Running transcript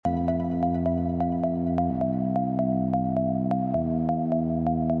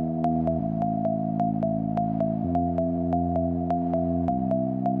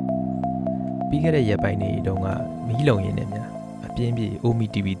ပြီးခဲ့တဲ့ရက်ပိုင်းတွေတုန်းကမီးလုံရင်းနဲ့များအပြင်းပြေ OMI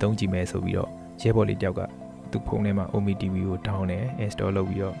TV သုံးကြည့်မယ်ဆိုပြီးတော့ရဲဘော်လေးတယောက်ကသူ့ဖုန်းထဲမှာ OMI TV ကို down နဲ့ install လုပ်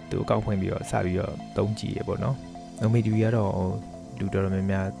ပြီးတော့သူအကောင့်ဖွင့်ပြီးတော့စပြီးတော့သုံးကြည့်ရပေါ့နော် OMI TV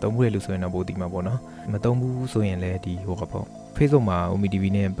ကတော့လူတော်တော်များများသုံးမှုတဲ့လူဆိုရင်တော့ပိုသိမှာပေါ့နော်မသုံးဘူးဆိုရင်လည်းဒီဟိုကပေါ့ Facebook မှာ OMI TV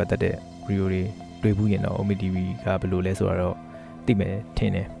နဲ့ပတ်သက်တဲ့ video တွေတွေ့ဘူးရင်တော့ OMI TV ကဘယ်လိုလဲဆိုတော့သိမယ်ထ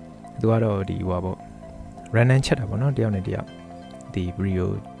င်တယ်သူကတော့ဒီဟိုပေါ့ random chat တာပေါ့နော်တယောက်နဲ့တယောက်ဒီ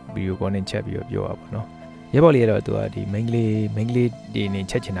video call နဲ့ chat ပြီးတော့ပြောတာပေါ့နော်ရဲဘော်လေးကတော့သူကဒီ main ကလေးတွေနဲ့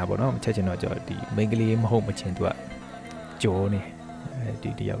ချက်ချင်တာပေါ့နော်မချက်ချင်တော့ကြောဒီ main ကလေးမဟုတ်မချင်းသူကကြောနေဒီ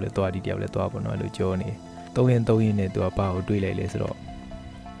တယောက်လဲသွားဒီတယောက်လဲသွားပေါ့နော်အဲ့လိုကြောနေသုံးရင်နဲ့သူကဘာကိုတွေးလိုက်လဲဆိုတော့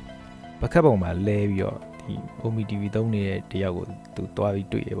ပကတ်ပုံမှာလဲပြီးတော့ဒီ OMI TV သုံးနေတဲ့တယောက်ကိုသူသွားပြီး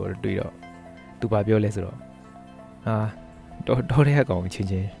တွေ့ရပေါ့တွေ့တော့သူဘာပြောလဲဆိုတော့တော်တဲ့ကောင်ချ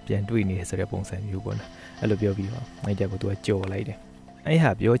င်းပြန်တွေ့နေဆိုတဲ့ပုံစံမျိုးပေါ့နော်အဲ့လိုပြောပြီးတော့အဲ့တက်ကိုသူကကြော်လိုက်တယ်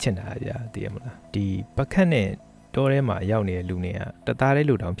အဲ့ဟာပြောချင်တာကြာသိရမလားဒီပကတ်နဲ့တောထဲမှာရောက်နေတဲ့လူတွေကတသား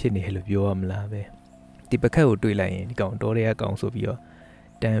တဲ့လူတောင်ဖြစ်နေလို့ပြောရမလားပဲဒီပကတ်ကိုတွေ့လိုက်ရင်ဒီကောင်တောထဲကကောင်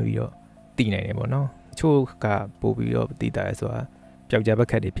ဆိုပြီးတော့တန်းပြီးတော့တီးနိုင်တယ်ပေါ့နော်ချို့ကပို့ပြီးတော့တီးတာလဲဆိုတာပျောက်ကြား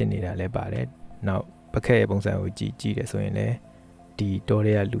ပကတ်တွေဖြစ်နေတာလည်းပါတယ်နောက်ပကတ်ရဲ့ပုံစံကိုကြည့်တယ်ဆိုရင်လည်းဒီ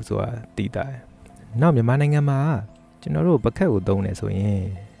တောထဲကလူဆိုတာတီးတာနောက်မြန်မာနိုင်ငံမှာကျွန်တော်တို့ပကတ်ကိုသုံးနေဆို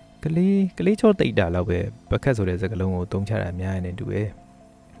ရင်ကလေးချောတိတ်တာလောက်ပဲပကတ်ဆိုတဲ့စကားလုံးကိုသုံးချတာအများကြီးနေတူပဲ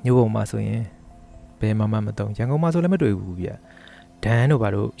မြို့ပေါ်မှာဆိုရင်ဘယ်မှမသုံးရန်ကုန်မှာဆိုလည်းမတွေ့ဘူးဗျဒ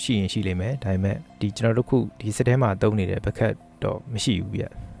န်းတို့ဘာလို့ရှိရင်ရှိလိမ့်မယ်ဒါပေမဲ့ဒီကျွန်တော်တို့ခုဒီစက်ထဲမှာသုံးနေတဲ့ပကတ်တော့မရှိဘူးဗျ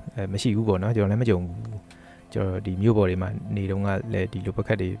မရှိဘူးပေါ့နော်ကျွန်တော်လည်းမကြုံဘူးကျွန်တော်ဒီမြို့ပေါ်တွေမှာနေတော့ကလည်းဒီလိုပက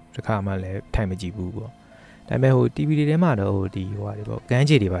တ်တွေတစ်ခါမှလည်းထိုင်မကြည့်ဘူးပေါ့ဒါပေမဲ့ဟို TV တွေထဲမှာတော့ဒီဟိုဟာတွေပေါ့ကန်း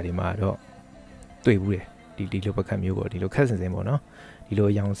ချေတွေဘာတွေမှာတော့တွေ့ဘူးတယ်ဒီလိုပကတ်မျိုးပေါ့ဒီလိုခက်စင်ပေါ့နော်ဒီလို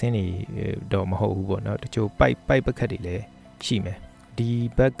ရောင်စင်းတွေတော့မဟုတ်ဘူးပေါ့နော်တချို့ပိုက်ပကတ်တွေလည်းရှိမယ်ဒီ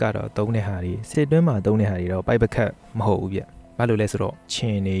ဘက်ကတော့သုံးတဲ့ဟာတွေစစ်တွင်းမှာသုံးတဲ့ဟာတွေတော့ပိုက်ပကတ်မဟုတ်ဘူးဗျဘာလို့လဲ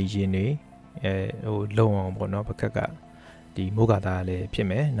ဆိုတော့ချင်းနေရင်တွေဟိုလုံအောင်ပေါ့နော်ပကတ်ကဒီမိုးကာသားလ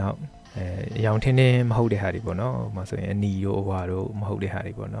ည်းဖြစ်မယ်နောက်ရောင်ထင်းမဟုတ်တဲ့ဟာတွေပေါ့နော်ဟိုမှာဆိုရင်အနီတို့အဝါတို့မဟုတ်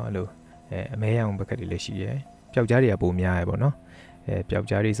တဲ့ဟာတွေပေါ့နော်အဲ့လိုအမဲရောင်ပကတ်တွေလည်းရှိတယ်ပျောက်ကြားတွေကပိုများ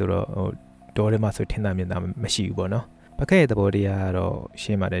ရပေါ့နော်ပျောက်ကြားတွေဆိုတော့ဟိုတောထဲမှာဆိုထင်းသားမြင်သားမရှိဘူးပေါ့နော်ပကတ်ရဲ့သဘောတရားကတော့ရှ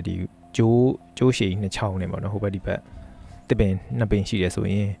င်းပါတယ်ဒီကျိုးရှည်နှစ်ချောင်းနေပေါ့နော်ဟိုဘက်ဒီဘက်တစ်ပင်နှစ်ပင်ရှိတယ်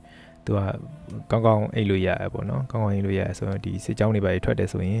ဆိုရင်သူကကောင်းအိတ်လို့ရရပေါ့နော်ကောင်းအိတ်လို့ရရဆိုတော့ဒီစစ်ကြောင်းတွေပါထွက်တယ်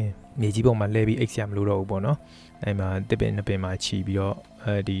ဆိုရင်မြေကြီးပေါ်မှာလဲပြီးအိတ်ဆရာမလို့တော့ဘူးပေါ့နော်အဲ့မှာတစ်ပင်နှစ်ပင်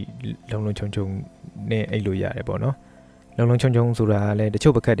မှာခြီးပြီးတော့ဒီလုံချုံနဲ့အိတ်လို့ရတယ်ပေါ့နော်လုံချုံဆိုတာလည်းတ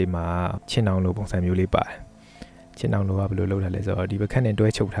ချို့ပကတ်တွေမှာချင်းအောင်လို့ပုံစံမျိုးလေးပါတယ်ချင်းအောင်လို့ကဘယ်လိုလုပ်တာလဲဆိုတော့ဒီပကတ်နဲ့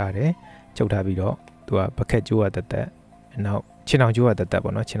တွဲချုပ်ထားတယ်ချုပ်ထားပြီးတော့သူကပကတ်ကျိုးရတက်နောက်ချင်းအောင်ကျိုးရတက်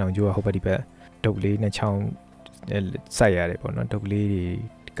ပေါ့နော်ချင်းအောင်ကျိုးကဟိုဘက်ဒီဘက်ဒုတ်လေးနဲ့ချောင်းစိုက်ရတယ်ပေါ့နော်ဒုတ်လေး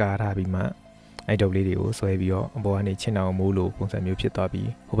တွေကားထားပြီးမှအဲ့ဒုတ်လေးတွေကိုဆွဲပြီးတော့အပေါ်ကနေချင်းအောင်မိုးလို့ပုံစံမျိုးဖြစ်သွားပြီး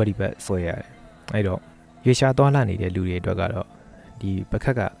ဟိုဘက်ဒီဘက်ဆွဲရတယ်အဲ့တော့ရွေရှားသွားလာနေတဲ့လူတွေအတွက်ကတော့ဒီပက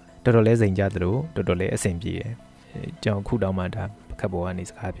တ်ကတော်တော်လေးစိန်ကြသလိုတော်တော်လေးအဆင်ပြေတယ်ကျွန်တော်ခုတောင်မှဒါပကတ်ပေါ်ကနေ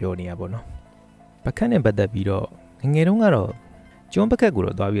စကားပြောနေရပါတော့ပကတ်နဲ့ပတ်သက်ပြီးတော့ငယ်တုန်းကတော့ကျွန်းပကတ်ကို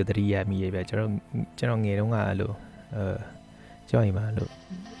တော့သွားပြီးသတိရမိရဲ့ဗျကျွန်တော်ငယ်တုန်းကအဲ့လိုကျောင်းအိမ်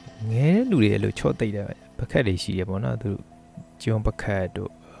မှာလို့ငယ်တဲ့လူတွေအဲ့လိုချော့သိတဲ့ပကတ်တွေရှိရပေါ့နော်သူကျွန်းပ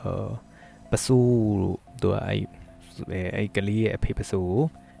ကတ်တို့ပစိုးတို့သူကအဲ့ကလေးရဲ့အဖေပစိုးကို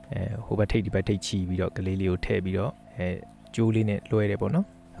ဟိုဘက်ထိပ်ဒီဘက်ထိပ်ချီပြီးတော့ကလေးလေးကိုထည့်ပြီးတော့ကျိုးလေးနဲ့လွှဲတယ်ပေါ့နော်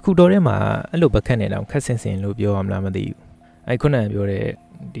အခုတော့ထဲမှာအဲ့လိုပကတ်နဲ့တော့ခက်ဆင်လို့ပြောရမလားမသိဘူးအဲ့ခုနကပြောတဲ့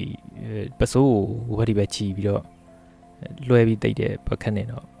ဒီပစိုးကိုဟိုဘက်ဒီဘက်ချီပြီးတော့လွှဲပြီးတိတ်တဲ့ပကတ်နဲ့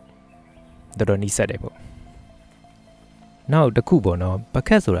တော့တော်တော်နီးစပ်တယ်ပေါ့နောက်တစ်ခုပေါ့နော်ပ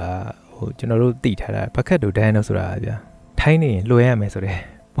ကတ်ဆိုတာဟိုကျွန်တော်တို့သိထားတာပကတ်တို့ဒန်းတို့ဆိုတာဗျာထိုင်းနေရင်လွှဲရမယ်ဆိုတဲ့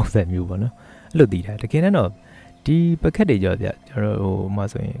ပုံစံမျိုးပေါ့နော်အဲ့လိုသိထားတကယ်တော့ဒီပကတ်တွေကြောဗျာကျွန်တော်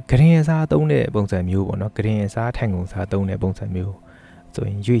ဟိုမှဆိုရင်ဂရင်စားသုံးတဲ့ပုံစံမျိုးပေါ့နော်ဂရင်စားထိုင်ကုန်စားသုံးတဲ့ပုံစံမျိုးဆို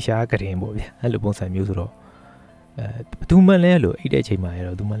ရင်ရွေရှားဂရင်ပေါ့ဗျာအဲ့လိုပုံစံမျိုးဆိုတော့ဘသူမှလည်းလို့အိတ်တဲ့အချိန်မှာရ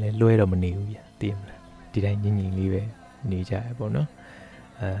တော့သူမှလည်းလွှဲတော့မနေဘူးဗျာသိရမလားဒီတိုင်းညင်လေးပဲနေကြ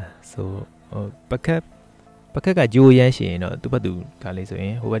ရပေါ့နော်ဆိုဟိုပကတ်ကကြိုးရမ်းရှင်တော့သူ့ဘက်သူကလေးဆို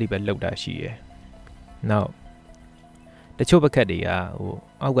ရင်ဟိုဘက်ဒီဘက်လောက်တာရှိရယ်နောက်တချို့ပကတ်တွေက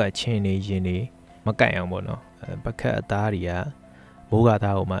ဟိုအောက်ကချင်းနေရင်နေမကန့်အောင်ပေါ့နော်ပကတ်အသားတွေကမိုးက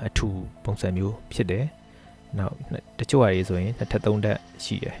သားဟိုမှာအထူပုံစံမျိုးဖြစ်တယ်နောက်တချို့အရေးဆိုရင်တစ်ထပ်သုံး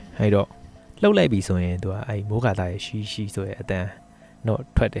တက်ရှိရယ်အဲ့တော့လှုပ်လိုက်ပြီဆိုရင်သူကအဲ့မိုးကသားရဲ့ရှိဆိုရဲ့အတန်းတော့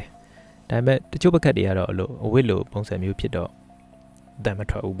ထွက်တယ်ဒါပေမဲ့တချို့ပကတ်တွေကတော့အဲ့လိုအဝစ်လိုပုံစံမျိုးဖြစ်တော့အတန်း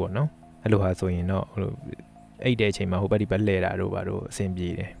မထွက်ဘူးပေါ့နော်အဲ့လိုဟာဆိုရင်တော့ဟိုအိတ်တဲ့အချိန်မှာဟိုဘက်ဒီဘက်လဲတာတို့ဘာတို့အဆင်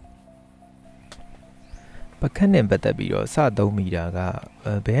ပြေတယ် ပကတ်နဲ့ပတ်သက်ပြီးတော့စသုံးမိတာက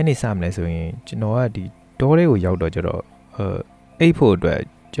ဘယ်ကနေစမလဲဆိုရင်ကျွန်တော်ကဒီတောထဲကိုရောက်တော့ကျတော့အိတ်ဖို့အတွက်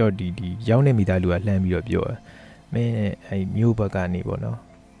ကျွန်တော်ဒီရောက်နေမိသားလူကလှမ်းပြီးတော့ပြောမင်းအဲမျိုးဘက်ကနေပေါ့နော်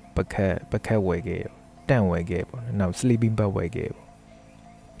ပကတ်ဝယ်ခဲ့တန့်ဝယ်ခဲ့ပေါ့နော် sleeping bag ဝယ်ခဲ့ပေါ့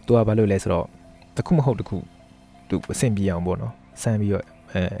သူကဘာလို့လဲဆိုတော့တစ်ခုမဟုတ်တစ်ခုသူအဆင်ပြေအောင်ပေါ့နော်စမ်းပြီးတော့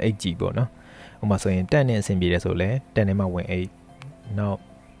အိတ်ကြီးပေါ့နော်ဥပမာဆိုရင်တန့်နဲ့အဆင်ပြေတယ်ဆိုလဲတန့်ထဲမှာဝင်အိတ်နောက်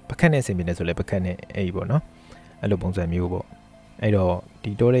ပကတ်နဲ့အဆင်ပြေတယ်ဆိုလဲပကတ်နဲ့အိတ်ပေါ့နော်အဲ့လိုပုံစံမျိုးပေါ့အဲ့တော့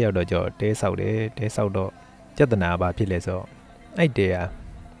ဒီတိုးတဲ့ရောက်တော့ကြောတဲဆောက်တယ်တဲဆောက်တော့ပြဿနာဘာဖြစ်လဲဆိုတော့အဲ့တဲက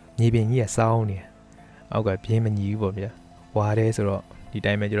မြေပြင်ကြီးကစောင်းနေအောက်ကပြင်းမညီဘူးပေါ့ဗျာဝါတယ်ဆိုတော့ဒီ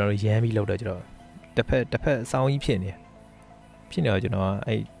တိုင်းပဲကျွန်တော်တို့ရမ်းပြီးလောက်တော့ကျွန်တော်တစ်ဖက်စောင်းကြီးဖြစ်နေတော့ကျွန်တော်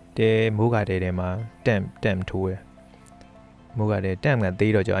အဲ့တဲမိုးကတဲထဲမှာတမ်ထိုးရမိုးကတဲတမ်က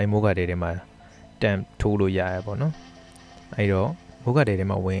သေးတော့ကျွန်တော်အဲ့မိုးကတဲထဲမှာတမ်ထိုးလို့ရရပေါ့နော်အဲ့တော့မိုးကတဲထဲ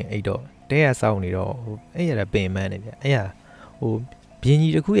မှာဝင်အဲ့တော့တဲရစောင်းနေတော့အဲ့ရတာပင်မန်းနေဗျအဲ့ရပြင်း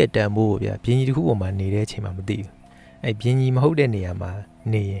ကြီးတစ်ခုရဲ့တန်ဖိုးဗျာပြင်းကြီးတစ်ခုပေါ်မှာနေတဲ့အချိန်မှာမသိဘူးအဲ့ပြင်းကြီးမဟုတ်တဲ့နေရာမှာ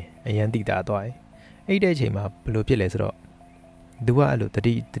နေရင်အရန်တိတာသွားတယ်အဲ့တဲ့အချိန်မှာဘယ်လိုဖြစ်လဲဆိုတော့သူကအဲ့လိုတ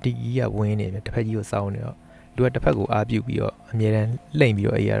တိကြီးကဝင်းနေဗျတစ်ဖက်ကြီးကိုစောင်းနေတော့လူကတစ်ဖက်ကိုအားပြုတ်ပြီးတော့အမြဲတမ်းလှိမ့်ပြီး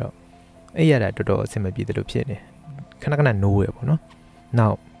တော့အဲ့ရတာတော်တော်အဆင်မပြေတယ်လို့ဖြစ်နေခဏနိုးရပေါ့နော်နော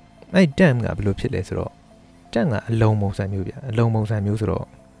က်အဲ့တမ်ကဘယ်လိုဖြစ်လဲဆိုတော့တမ်ကအလုံးပုံစံမျိုးဗျအလုံးပုံစံမျိုးဆိုတော့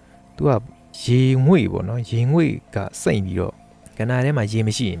သူကရေငွေ့ပေါ့နော်ရေငွေ့ကစိမ့်ပြီးတော့ကနာထဲမှာရေမ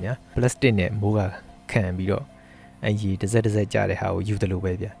ရှိရင်ဗျာပလတ်စတစ်နဲ့မိုးကခံပြီးတော့အဲ့ရေတစ်စက်ကျတဲ့ဟာကိုယူတယ်လို့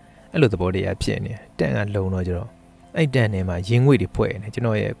ပဲဗျာအဲ့လိုသဘောတရားဖြစ်နေတန့်ကလုံတော့ကျတော့အဲ့တန့်ထဲမှာရေငွေ့တွေဖွဲ့နေကျွန်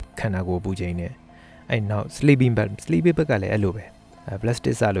တော်ရဲ့ခန္ဓာကိုယ်ပူချိန်နဲ့အဲ့နောက် sleeping bag ကလည်းအဲ့လိုပဲပလတ်စတ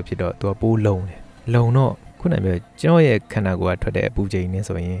စ်စလို့ဖြစ်တော့သူကပိုးလုံတယ်လုံတော့ခုနကပြောကျွန်တော်ရဲ့ခန္ဓာကိုယ်ကထွက်တဲ့အပူချိန်နဲ့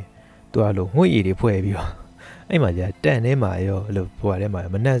ဆိုရင်သူကလို့ငွေ့ရည်တွေဖွဲ့ပြီးတော့အဲ့မှာကြာတန်ထဲမှာရောအဲ့လိုဘွားထဲမှာ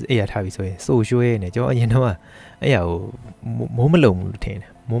မနက်အဲ့ရထားပြီဆိုရင်စိုးရွှဲနေကျွန်တော်အရင်တော့အဲ့ရကိုမိုးမလုံဘူးထင်တ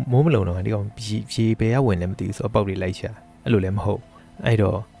ယ်မိုးမလုံတော့ဒီကောင်ရေဘယ်ကဝင်လဲမသိဘူးဆိုတော့ပေါက်တွေလိုက်ရှာအဲ့လိုလည်းမဟုတ်အဲ့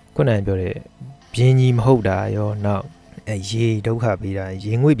တော့ခုနကပြောတဲ့ပြင်းကြီးမဟုတ်တာရောနောက်ရေဒုက္ခပေးတာ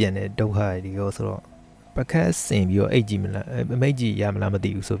ရေငွေ့ပြန်တဲ့ဒုက္ခတွေရောဆိုတော့ပကတ်ဆင်ပြီးတော့အိတ်ကြီးမလားမိတ်ကြီးရမလားမသိ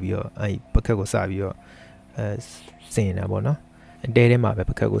ဘူးဆိုပြီးတော့အဲ့ပကတ်ကိုစပြီးတော့ဆင်တာပေါ့နော်တဲထဲမှာပဲ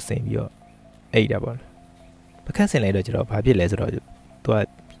ပကတ်ကိုဆင်ပြီးတော့အိတ်တာပေါ့ပကတ်ဆင်လိုက်တော့ကျတော့ဘာဖြစ်လဲဆိုတော့သူက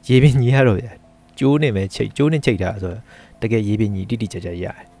ရေပင်ကြီးရတော့ဗျာကျိုးနေမဲ့ချိတ်တာဆိုတော့တကယ်ရေပင်ကြီးတိတိကျကျရ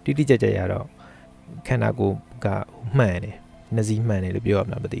တယ်ရတော့ခန္ဓာကိုယ်ကမှန်တယ်နှစည်းမှန်တယ်လို့ပြောရ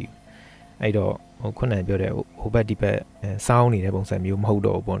မှာမသိဘူးအဲ့တော့ခုနကပြောတဲ့ဟိုဘက်ဒီဘက်စောင်းနေတဲ့ပုံစံမျိုးမဟုတ်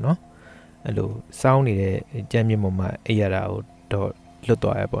တော့ဘူးပေါ့နော်အဲ့လိုစောင်းနေတဲ့ကြမ်းမြင့်ပေါ်မှာအိပ်ရတာကိုတော့လွတ်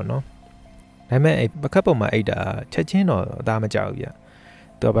သွားရပေါ့နော်ဒါပေမဲ့အဲ့ပကတ်ပေါ်မှာအိပ်တာချက်ချင်းတော့အသားမကြောက်ဘူးဗျ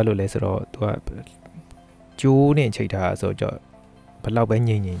သူကဘာလို့လဲဆိုတော့သူကကျိုးနဲ့ချိတ်ထားဆိုတော့ဘလောက်ပဲ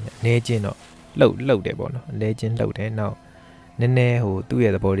ငြိမ်အနေချင်းတော့လှုပ်တယ်ပေါ့နော်အနေချင်းလှုပ်တယ်နောက်နည်းနည်းဟိုသူ့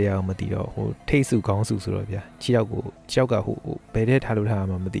ရဲ့သဘောတရားကိုမသိတော့ဟိုထိတ်စုခေါင်းစုဆိုတော့ဗျာခြေထောက်ကဟိုဘယ်ထဲထားလို့ထား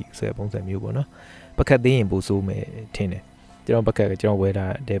မှမသိဘူးဆိုတဲ့ပုံစံမျိုးပေါ့နော်ပကတ်သိရင်ပိုဆိုးမယ်ထင်တယ်ကျွန်တော်ပကတ်ကျွန်တော်ဝယ်တာ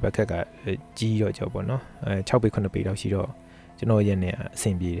တဲ့ပကတ်ကကြီးတော့ကြောက်ပေါ့နော်6ပေ9ပေလောက်ရှိတော့ကျွန်တော်ရဲ့နဲ့အဆ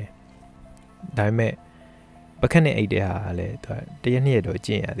င်ပြေတယ်ဒါပေမဲ့ပကတ်နဲ့အိတ်တဲ့ဟာလည်းသူတရက်နှစ်ရက်တော့ကျ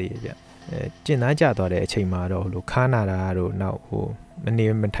င့်ရသေးရဲ့ဗျကျင့်သားကြသွားတဲ့အချိန်မှာတော့လို့ခါနာတာတို့နောက်ဟိုမနေ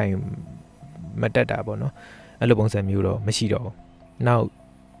မထိုင်မတက်တာပေါ့နော်အဲ့လိုပုံစံမျိုးတော့မရှိတော့ဘူးနောက်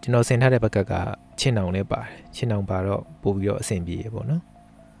ကျွန်တော်ဆင်ထားတဲ့ပကတ်ကချင်းတောင်လည်းပါတယ်ချင်းတောင်ပါတော့ပို့ပြီးတော့အဆင်ပြေရပေါ့နော်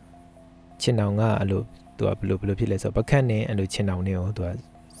ချင်းတောင်ကအဲ့လိုသူကဘယ်လိုဖြစ်လဲဆိုတော့ပကတ်နဲ့အဲ့လိုချင်းတောင်နဲ့ကိုသူက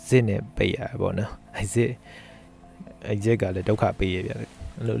ဇစ်နဲ့ပိတ်ရပေါ့နော်အဲ့ဇစ်ကလည်းဒုက္ခပေးရဗျ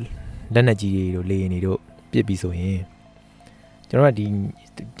အဲ့လိုလက်နက်ကြီးတွေတို့လေရင်တွေတို့ပြစ်ပြီးဆိုရင်ကျွန်တော်ကဒီ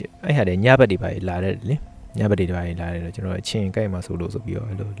အဲ့ဟာတဲ့ညဘက်တွေပါလာတယ်လေညဘက်တွေပါလာတယ်တော့ကျွန်တော်အချင်းကြိုက်မှဆိုလို့ဆိုပြီးတော့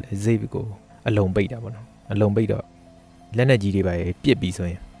အဲ့လိုဇစ်ကိုအလုံးပိတ်တာပေါ့နော်အလုံးပိတ်တော့လက်နက်ကြီးတွေပါပြစ်ပြီးဆို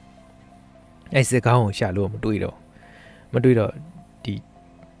ရင်အဲ့စစ်ကောင်းကိုရှာလို့မတွေ့တော့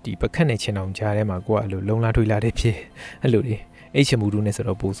ဒီပကတ်နဲ့ချင်းအောင်ကြားထဲမှာကိုကအဲ့လိုလုံလာထွေလာတဲ့ဖြစ်အဲ့လိုလေအဲ့ချမူတူနဲ့ဆို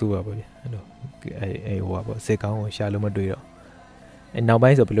တော့ပို့ဆိုးပါပေါ့ဗျအဲ့လိုအဲ့ဟိုပါပေါ့စစ်ကောင်းကိုရှာလို့မတွေ့တော့အဲ့နောက်ပို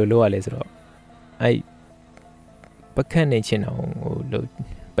င်းဆိုဘယ်လိုလုပ်ရလဲဆိုတော့အဲ့ပကတ်နဲ့ချင်းအောင်ဟိုလို့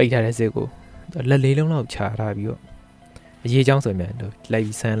ပိတ်ထားတဲ့စစ်ကိုလက်လေးလုံးလောက်ခြာထားပြီးတော့အရေးချောင်းဆိုမြန်တော့လိုက်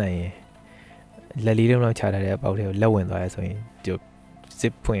ပြီးဆန်းလိုက်ရင်လက်လေးလုံးလောက်ခြာထားတဲ့အပေါက်တွေကိုလက်ဝင်သွားရဆိုရင်ဒီစ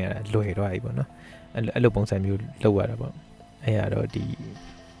စ်ဖွင့်ရတာလွယ်သွားပြီပေါ့နော်အဲ့လိုပုံစံမျိုးလုပ်ရတာပေါ့အဲ့ရတော့ဒီ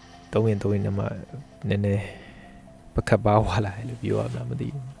3ရင်နဲ့မှနည်းနည်းပကတ်ပါဝါလာလို့ပြောရမှာမသိ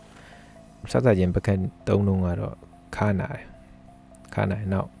ဘူးစသဖြင့်ပကတ်3လုံးကတော့ခါနာတယ်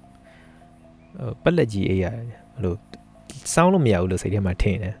နောက်ပက်လက်ကြီးအေးရတယ်အဲ့လိုစောင်းလို့မရဘူးလို့စိတ်ထဲမှာထ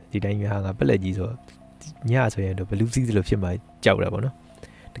င်တယ်ဒီတိုင်းမျိုးဟာငါပက်လက်ကြီးဆိုညဆိုရင်တော့ဘလူးစီးစလို့ဖြစ်မှာကြောက်တာပေါ့နော်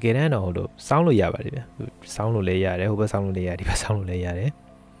တကယ်တမ်းတော့လို့စောင်းလို့ရပါတယ်ဗျစောင်းလို့လည်းရတယ်ဟိုဘက်စောင်းလို့လည်းရဒီဘက်စောင်းလို့လည်းရတယ်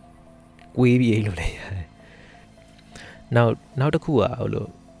ကွေးပြီးအိတ်လို့လည်းရတယ်နောက်တစ်ခုကဟိုလို့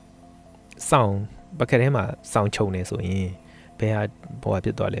စောင်းပကက်ထဲမှာစောင်းချုံနေဆိုရင်ဘယ်ဟာဘောဖြ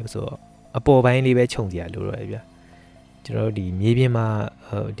စ်သွားလဲဆိုတော့အပေါ်ပိုင်းလေးပဲခြုံစရာလိုတော့ဗျကျွန်တော်တို့ဒီမြေပြင်မှာ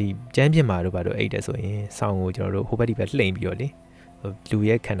ဒီကျန်းပြင်မှာတို့ဘာလို့အိတ်တယ်ဆိုရင်စောင်းကိုကျွန်တော်တို့ဟိုဘက်ဒီဘက်လှိမ့်ပြီးတော့လေလူ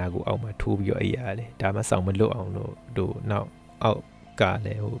ရဲ့ခန္ဓာကိုယ်အောက်မှာထိုးပြီးတော့အိတ်ရတယ်ဒါမှစောင်းမလွတ်အောင်လို့တို့နောက်အောက်ကလ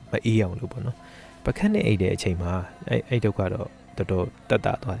ည်းဟိုမအေးအောင်လို့ပေါ့နော်ပကက်နဲ့အိတ်တဲ့အချိန်မှာအဲ့ဒုက္ခတော့တော်တော်တက်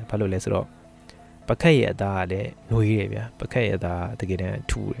တာသွားတယ်ဘာလို့လဲဆိုတော့ပကက်ရဲ့အသားကလည်းနှွေးတယ်ဗျာပကက်ရဲ့အသားတကယ်တမ်း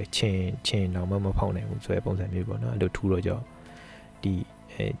ထူတယ်ချင်းတော့မဖောက်နိုင်ဘူးဆိုတဲ့ပုံစံမျိုးပေါ့နော်အဲ့လိုထူတော့ကြောဒီ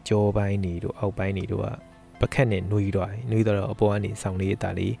ကြောပိုင်းနေတို့အောက်ပိုင်းနေတို့ကပကက်နဲ့နှွေးတော့အပေါ်ကနေဆောင်းလေးအ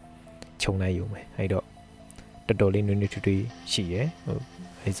သားလေးခြုံလိုက်ရုံပဲအဲ့တော့တော်တော်လေးနွေးထွေးရှိရယ်ဟို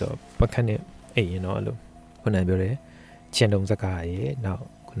အဲ့ဆိုပကက်နဲ့အိတ်ရင်တော့အဲ့လိုခုနကပြောတယ်ချင်းတုံစကားရဲ့နောက်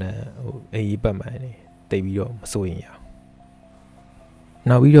ခုနဟိုအေးပတ်မှန်နေတိတ်ပြီးတော့မစိုးရင်ရအောင်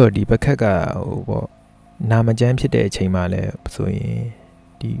နောက်ပြီးတော့ဒီပကက်ကဟိုပေါ့နာမကျန်းဖြစ်တဲ့အချိန်မှာလည်းဆိုရင်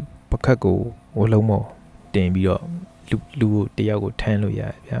ဒီပကက်ကိုဝလုံးမော်တင်ပြီးတော့လူကိုတယောက်ကိုထမ်းလို့ရတ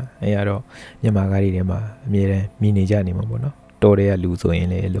ယ်ဗျာအဲရတော့မြန်မာကားတွေထဲမှာအမြဲတမ်းမြင်နေကြနေမှာပေါ့နော်တော်တဲ့ကလူဆိုရင်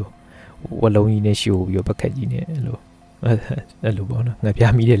လည်းအဲ့လိုဝလုံးကြီးနဲ့ရှိုးပြီးတော့ပကက်ကြီးနဲ့အဲ့လိုပေါ့နော်ငါပြ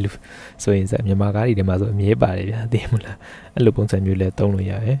မိတဲ့လူဆိုရင်မြန်မာကားတွေထဲမှာဆိုအမြဲပါတယ်ဗျာသိမလားအဲ့လိုပုံစံမျိုးလဲသုံးလို့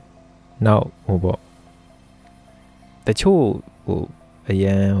ရတယ်နောက်ဟိုပေါ့တချို့ဟိုအရ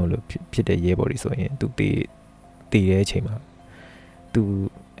န်ဟိုလိုဖြစ်တဲ့ရဲဘော်တွေဆိုရင်သူတည်တဲ့အချိန်မှာသူ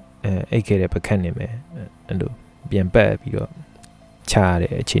အိတ်ခဲ့တဲ့ပကက်နေမယ်အဲ့လိုပြန်ပတ်ပြီးတော့ချရ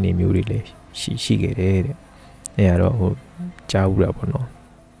တဲ့အခြေအနေမျိုးတွေလည်းရှိခဲ့တယ်တဲ့အဲ့တော့ဟိုကြားဘူးတာပေါ့နော်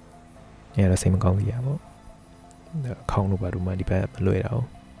အဲ့တော့စိတ်မကောင်းစရာပေါ့အခေါင်းတို့ဘာလို့မှဒီဘက်မလွယ်တာ哦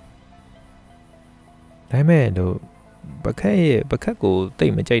ဒါပေမဲ့တို့ပကက်ကိုတိ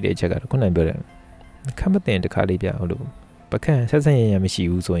တ်မကြိုက်တဲ့အချက်ကတော့ခုနကပြောတယ်ခက်မတင်တခါလေးပြဟုတ်လို့ပကက်ဆက်ဆက်ရရမရှိ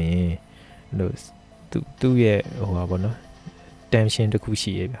ဘူးဆိုရင်တို့သူ့ရဲ့ဟိုပါပေါ့နော်တန်ရှင်တစ်ခု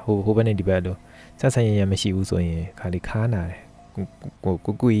ရှိရဲ့ဗျဟိုဘက်နဲ့ဒီဘက်လို့ဆက်ဆက်ရရမရှိဘူးဆိုရင်ခါလေးခါနာတယ်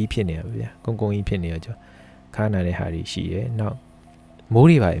ကိုကြီးဖြစ်နေရဗျာကုန်းကြီးဖြစ်နေရကြောခါနာတဲ့ဟာတွေရှိရဲ့နောက်မိုး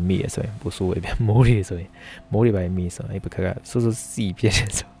တွေပါမိရဆိုရင်ပိုဆိုးပဲဗျမိုးတွေပါမိဆိုအဲ့ပကက်ကစိုးစီပြည့်တ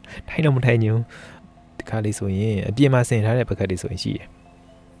ယ်ဆိုထိုင်တော့မထိုင်ညူဒီခါလေးဆိုရင်အပြင်မှာဆင်ထားတဲ့ပကက်တွေဆိုရင်ရှိတယ်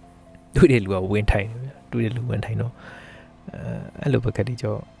တွေ့တဲ့လူကဝင်ထိုင်တယ်ဗျတွေ့တဲ့လူဝင်ထိုင်တော့အဲ့လိုပကက်တွေ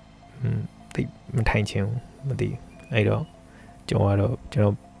ကြောသိမထိုင်ချင်ဘူးမသိအဲ့တော့ကျွန်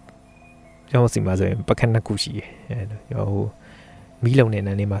တော်စီမှာဆိုရင်ပကက်နှစ်ခုရှိတယ်အဲ့လိုဟိုမီးလုံတဲ့န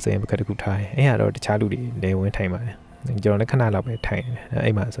န်းလေးမှာဆိုရင်ပကက်တစ်ခုထားတယ်အဲ့ဟာတော့တခြားလူတွေလည်းဝင်ထိုင်ပါတယ်ကျွန်တော်လည်းခဏလောက်ပဲထိုင်တယ်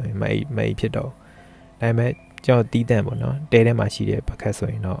အဲ့မှာဆိုရင်မအိပ်ဖြစ်တော့ဒါပေမဲ့ကျွန်တော်တီးတန့်ပေါ့နော်တဲထဲမှာရှိတဲ့ပကက်ဆို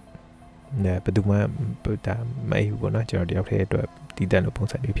ရင်တော့ဘယ်သူမှဒါမအိပ်ဘူးပေါ့နော်ကျွန်တော်တယောက်တည်းအတွက်တီးတန့်လို့ပုံ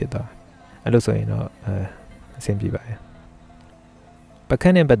စံမျိုးဖြစ်သွားအဲ့လိုဆိုရင်တော့အဆင်ပြေပါတယ်ပက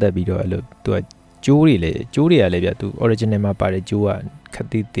က်နဲ့ပတ်သက်ပြီးတော့အဲ့လိုသူကကျိုးတွေကလည်းဗျသူ original မှာပါတဲ့ကျိုးကခက်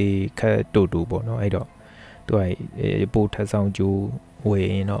သေးခက်တိုပေါ့နော်အဲ့တော့သူကပို့ထပ်ဆောင်ကျိုးဝယ်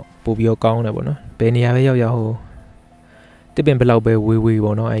ရင်တော့ပို့ပြီးတော့ကောင်းတယ်ပေါ့နော်ဘယ်နေရာပဲရောက်ဟိုတစ်ပင်ဘလောက်ပဲဝေး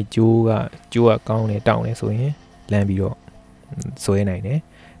ပေါ့နော်အဲ့ကျိုးကကောင်းတယ်တောင်းတယ်ဆိုရင်လမ်းပြီးတော့ဆွဲနိုင်တယ်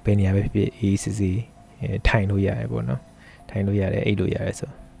ဘယ်နေရာပဲဖြစ်အေးစစ်ထိုင်လို့ရတယ်ပေါ့နော်ထိုင်လို့ရတယ်အိတ်လို့ရတယ်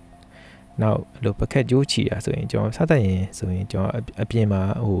ဆိုနောက်အဲ့လိုပကက်ကျိုးချီတာဆိုရင်ကျွန်တော်စသရင်ဆိုရင်ကျွန်တော်အပြင်မှာ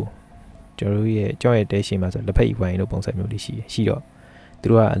ဟိုကျွန်တော်ရဲ့တဲရှိမှာဆိုလက်ဖက်ဝိုင်းလို့ပုံစံမျိုးလေးရှိတော့သူ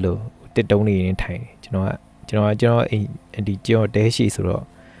တို့ကအဲ့လိုတစ်တုံးနေနေထိုင်တယ်ကျွန်တော်အိမ်ဒီကျွန်တော်တဲရှိဆိုတော့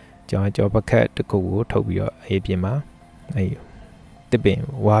ကျွန်တော်ပကက်တစ်ခုကိုထုတ်ပြီးတော့အေးပြင်မှာအဲ့တစ်ပင်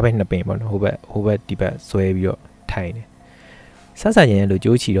ဝါးပဲနှစ်ပင်ပေါ့နော်ဟိုဘက်ဒီဘက်ဆွဲပြီးတော့ထိုင်တယ်ဆက်ဆက်ရင်လို့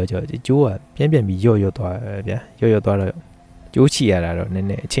ကြိုးချီတော့ကျိုးကပြန်ပြီးရော့သွားဗျာရော့သွားတော့ကြိုးချီရတာတော့နည်း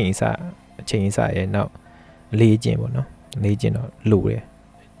နည်းအချိန်စရဲ့နောက်လေးကျင်ပေါ့နော်လေးကျင်တော့လိုတယ်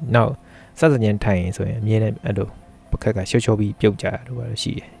နောက်ဆက်ဆက်ရင်ထိုင်ရင်ဆိုရင်အမြဲတမ်းအဲ့လိုပကက်ကရှုပ်ပြီးပြုတ်ကြတာတော့ပါ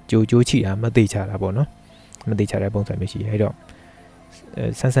ရှိတယ်ကြိုးချီတာမသိချတာပေါ့နော်မသိချတဲ့ပုံစံမျိုးရှိတယ်အဲ့တော့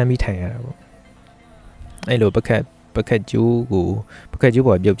ဆန်းပြီးထိုင်ရတာပေါ့အဲ့လိုပကက်ကျိုး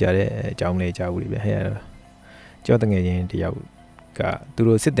ပေါ်ပြုတ်ကြတဲ့အကြောင်းလေးကြားဘူးလေဗျဟဲ့ကြောတငယ်ချင်းတယောက်ကသူ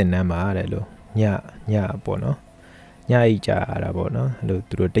တို့စစ်တင်နန်းမှာတဲ့လို့ညပေါ့နော်ညအိတ်ကြရတာပေါ့နော်အဲ့လို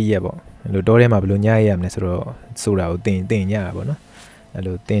သူတို့တရက်ပေါ့အဲ့လိုတောထဲမှာဘယ်လိုညအိတ်ရမလဲဆိုတော့ဆိုတာကိုတင်ညရပေါ့နော်အဲ့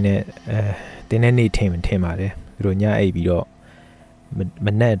လိုတင်တဲ့နေ့ထင်ပါတယ်သူတို့ညအိတ်ပြီးတော့မ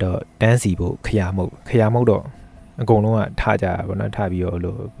နဲ့တော့တန်းစီဖို့ခရမုတ်တော့အကုန်လုံးကထားကြပါတော့ထားပြီးတော့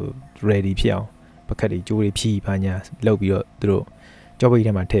လို့ ready ဖြစ်အောင်ပကက်တွေကြိုးတွေဖြီးပါညာလောက်ပြီးတော့သူတို့ကြောပိတ်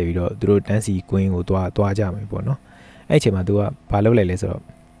ထဲမှာထည့်ပြီးတော့သူတို့တန်းစီကွင်းကိုသွားကြမယ်ပေါ့နော်အဲ့အချိန်မှာသူကဘာလုပ်လိုက်လဲဆိုတော့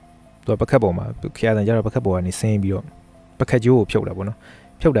သူကပကက်ပေါ်မှာခရတန်ကြတော့ပကက်ပေါ်ကနေဆင်းပြီးတော့ပကက်ကြိုးကိုဖြုတ်တာပေါ့နော်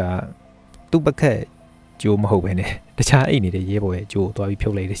ဖြုတ်တာသူ့ပကက်ကျိုးမဟုတ်ပဲနဲ့တခြားအိတ်နေတဲ့ရဲဘော်ရဲ့ကျိုးကိုသွားပြီးဖြု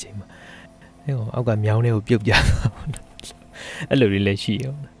တ်လိုက်တဲ့အချိန်မှာအဲအောက်ကမြောင်းလေးကိုပြုတ်ပြအဲ့လိုလေးလည်းရှိ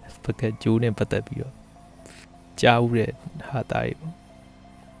ရောပကက်ကျိုးနဲ့ပတ်သက်ပြီးတော့ကြားဦးတဲ့ဟာတာတွေပေါ့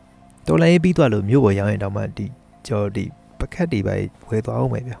တော်လိုင်းပြီးသွားလို့မြို့ပေါ်ရောက်ရင်တော့မှဒီကျော်ဒီပကက်တွေပဲဝယ်သွားအော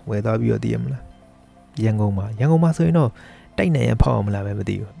င်ပဲဗျဝယ်သွားပြီးတော့သိရမလားရန်ကုန်မှာဆိုရင်တော့တိုက်နိုင်ရဖောက်အောင်မလားပဲမ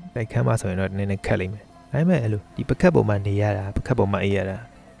သိဘူးတိုက်ခန်းမှာဆိုရင်တော့နည်းနည်းခက်လိမ့်မယ်ဒါပေမဲ့အဲ့လိုဒီပကက်ပေါ်မှာနေရတာပကက်ပေါ်မှာအေးရတာ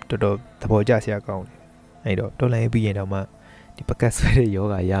တော်တော်သဘောကျစရာကောင်းတယ်အဲ့တော့တော်လိုင်းပြီးရင်တော့မှဒီပကက်ဆွဲတဲ့ယော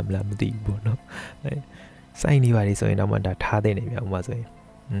ဂရမလားမသိဘူးပေါ့နော်အဲစိုင်းနေပါလေဆိုရင်တော့မှဒါထားတဲ့နေပြဥပမာဆိုရင်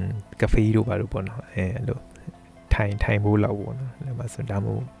ကဖေးတို့ပါလို့ပေါ့နော်အဲအဲ့လိုထိုင်ဖို့လောက်ပေါ့နော်ဒါမှဆိုဒါမှ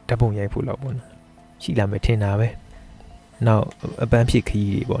မဟုတ်ဓာတ်ပုံရိုက်ဖို့လောက်ပေါ့နော်ရှိလာမယ်ထင်တာပဲနောက်အပန်းဖြစ်ခီး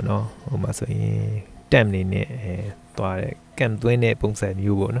ပေါ့နော်ဟိုမှာဆိုရင်တမ်နေနဲ့သွားတဲ့ကမ်သွင်းတဲ့ပုံစံ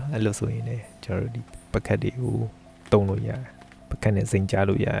မျိုးပေါ့နော်အဲ့လိုဆိုရင်လည်းကျွန်တော်တို့ဒီပကက်တွေကိုတုံးလို့ရတယ်ပကက်နဲ့စိန်ကြား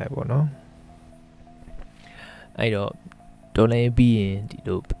လို့ရတယ်ပေါ့နော်အဲ့တော့ဒေါ်လာပြီးရင်ဒီ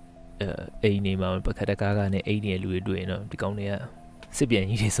လိုအိမ်နေမှာပကက်တကားနဲ့အိမ်နေလူတွေတွေ့ရင်တော့ဒီကောင်တွေကစစ်ပြန်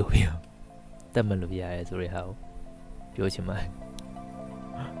ကြီးတွေဆိုပြီးတော့တတ်မှတ်လို့ရတယ်ဆိုတဲ့ဟာကိုပြောချင်ပါတယ်